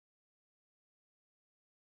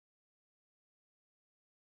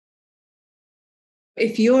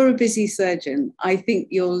If you're a busy surgeon, I think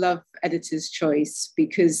you'll love Editor's Choice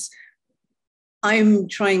because I'm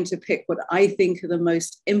trying to pick what I think are the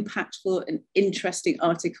most impactful and interesting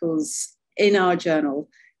articles in our journal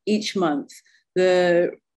each month.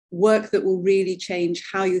 The work that will really change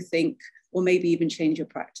how you think or maybe even change your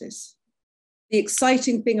practice. The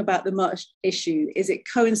exciting thing about the March issue is it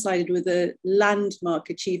coincided with a landmark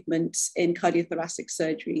achievement in cardiothoracic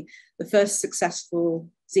surgery, the first successful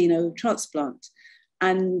xenotransplant.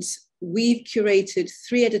 And we've curated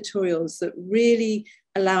 3 editorials that really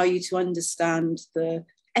allow you to understand the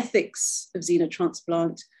ethics of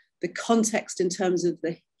xenotransplant, the context in terms of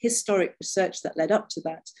the historic research that led up to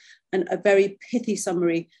that, and a very pithy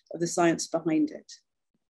summary of the science behind it.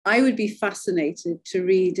 I would be fascinated to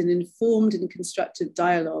read an informed and constructive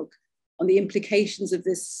dialogue on the implications of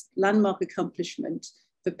this landmark accomplishment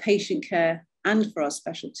for patient care and for our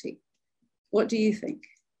specialty. What do you think?